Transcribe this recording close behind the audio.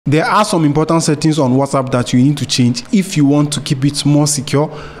There are some important settings on WhatsApp that you need to change if you want to keep it more secure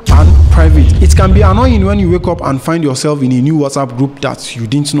and private. It can be annoying when you wake up and find yourself in a new WhatsApp group that you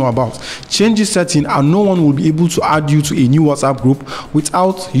didn't know about. Change this setting and no one will be able to add you to a new WhatsApp group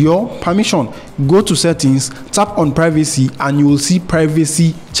without your permission. Go to settings, tap on privacy and you will see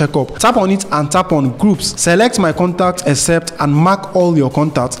privacy checkup. Tap on it and tap on groups. Select my contacts except and mark all your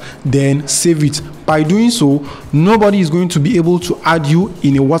contacts, then save it. By doing so, nobody is going to be able to add you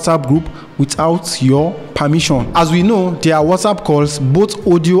in a WhatsApp group without your permission. As we know, there are WhatsApp calls, both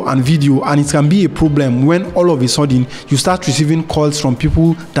audio and video, and it can be a problem when all of a sudden you start receiving calls from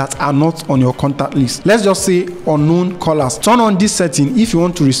people that are not on your contact list. Let's just say unknown callers. Turn on this setting if you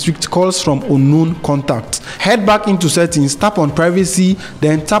want to restrict calls from unknown contacts. Head back into settings, tap on privacy,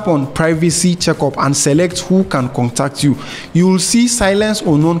 then tap on privacy checkup and select who can contact you. You will see silence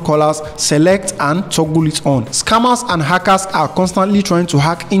unknown callers, select and toggle it on. Scammers and hackers are constantly trying to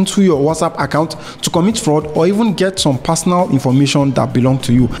hack into your WhatsApp account to commit fraud or even get some personal information that belong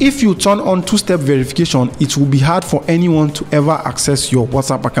to you. If you turn on two-step verification, it will be hard for anyone to ever access your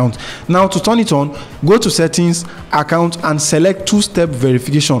WhatsApp account. Now to turn it on, go to settings, account and select two-step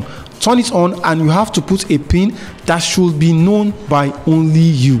verification. Turn it on and you have to put a PIN that should be known by only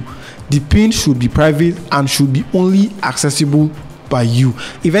you. The PIN should be private and should be only accessible by you.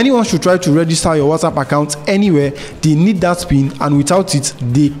 If anyone should try to register your WhatsApp account anywhere, they need that PIN, and without it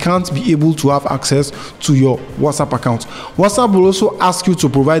they can't be able to have access to your WhatsApp account. WhatsApp will also ask you to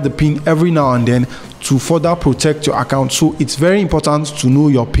provide the PIN every now and then to further protect your account, so it's very important to know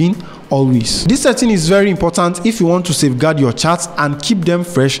your PIN always. This setting is very important if you want to safeguard your chats and keep them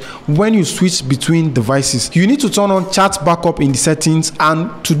fresh when you switch between devices. You need to turn on chat backup in the settings,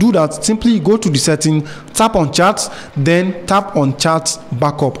 and to do that, simply go to the setting, tap on chats, then tap on chat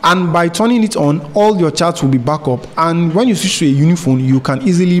backup, and by turning it on, all your chats will be backup, and when you switch to a uniphone, you can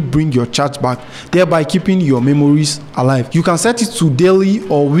easily bring your chat back, thereby keeping your memories alive. You can set it to daily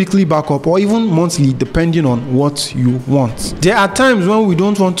or weekly backup or even monthly depending on what you want. There are times when we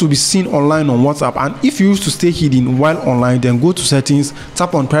don't want to be seen online on WhatsApp, and if you used to stay hidden while online, then go to settings,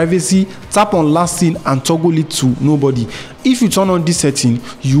 tap on privacy, tap on last seen and toggle it to nobody. If you turn on this setting,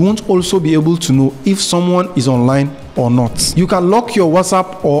 you won't also be able to know if someone is online or not. You can lock your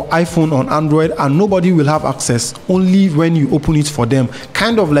WhatsApp or iPhone on Android and nobody will have access, only when you open it for them,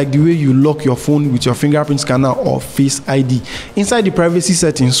 kind of like the way you lock your phone with your fingerprint scanner or Face ID. Inside the privacy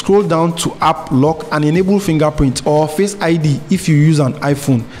settings, scroll down to app lock and enable fingerprint or Face ID if you use an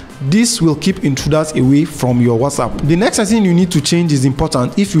iPhone. This will keep intruders away from your WhatsApp. The next setting you need to change is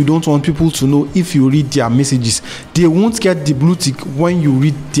important if you don't want people to know if you read their messages. They won't get the blue tick when you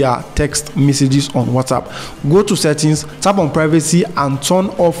read their text messages on WhatsApp. Go to settings, tap on privacy and turn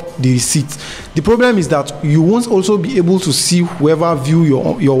off the receipt. The problem is that you won't also be able to see whoever view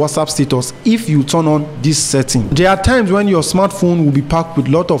your WhatsApp status if you turn on this setting. There are times when your smartphone will be packed with a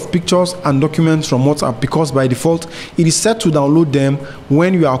lot of pictures and documents from WhatsApp because by default it is set to download them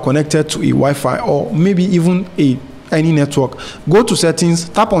when you are connected to a Wi-Fi or maybe even any network. Go to settings,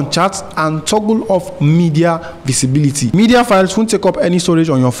 tap on chats and toggle off media visibility. Media files won't take up any storage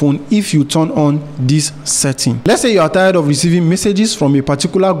on your phone if you turn on this setting. Let's say you are tired of receiving messages from a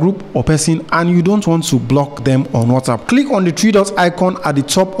particular group or person and you don't want to block them on WhatsApp. Click on the three dots icon at the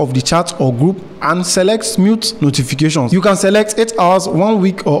top of the chat or group and select mute notifications. You can select 8 hours, 1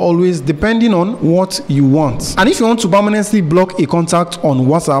 week or always depending on what you want. And if you want to permanently block a contact on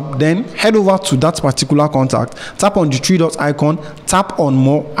WhatsApp, then head over to that particular contact, tap on the three dots icon, tap on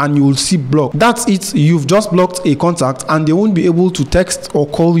more and you will see block. That's it, you've just blocked a contact and they won't be able to text or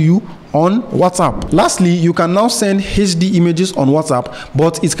call you on WhatsApp. Lastly, you can now send HD images on WhatsApp,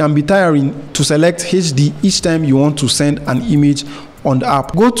 but it can be tiring to select HD each time you want to send an image on the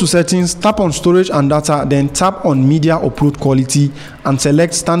app. Go to settings, tap on storage and data, then tap on media upload quality and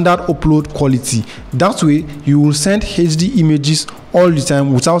select standard upload quality. That way you will send HD images all the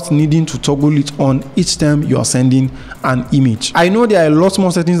time without needing to toggle it on each time you are sending an image. I know there are a lot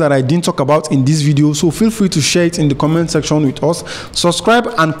more settings that I didn't talk about in this video, so feel free to share it in the comment section with us. Subscribe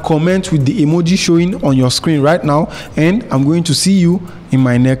and comment with the emoji showing on your screen right now, and I'm going to see you in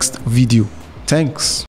my next video. Thanks.